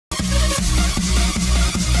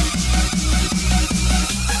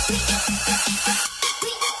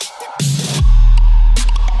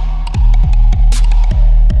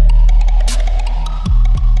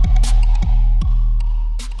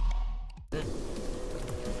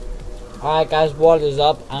Alright guys, what is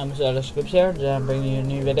up? I'm Mr. Scripps here, today I'm bringing you a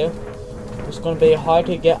new video. It's going to be how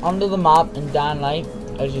to get under the map in Dying Light.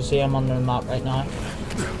 As you see, I'm under the map right now.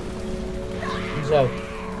 So,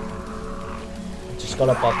 just got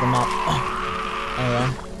above the map. Anyway,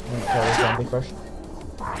 I'm going to kill the zombie first.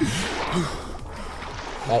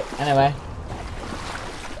 Right, anyway.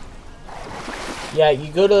 Yeah,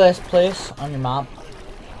 you go to this place on your map.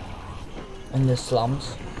 In the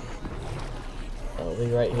slums. It'll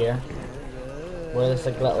be right here. Where this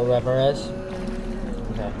like little river is.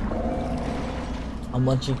 Okay. And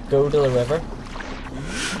once you go to the river,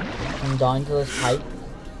 come down to this pipe.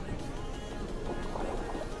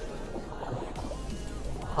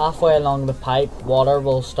 Halfway along the pipe, water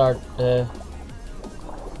will start to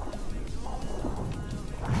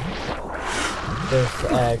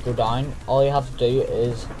go down. All you have to do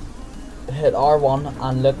is hit R1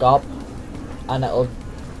 and look up, and it'll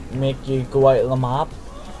make you go out of the map.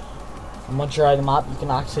 And once you're out of the map, you can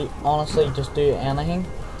actually honestly just do anything.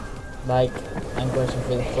 Like, I'm pushing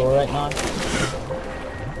through the floor right now.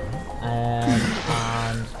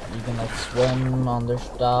 And you can like swim under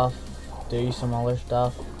stuff, do some other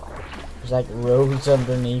stuff. There's like roads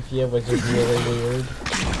underneath you, which is really weird.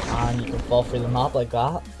 And you can fall through the map like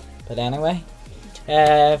that. But anyway,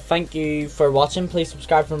 thank you for watching. Please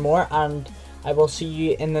subscribe for more, and I will see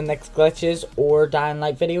you in the next glitches or Dying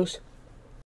Light videos.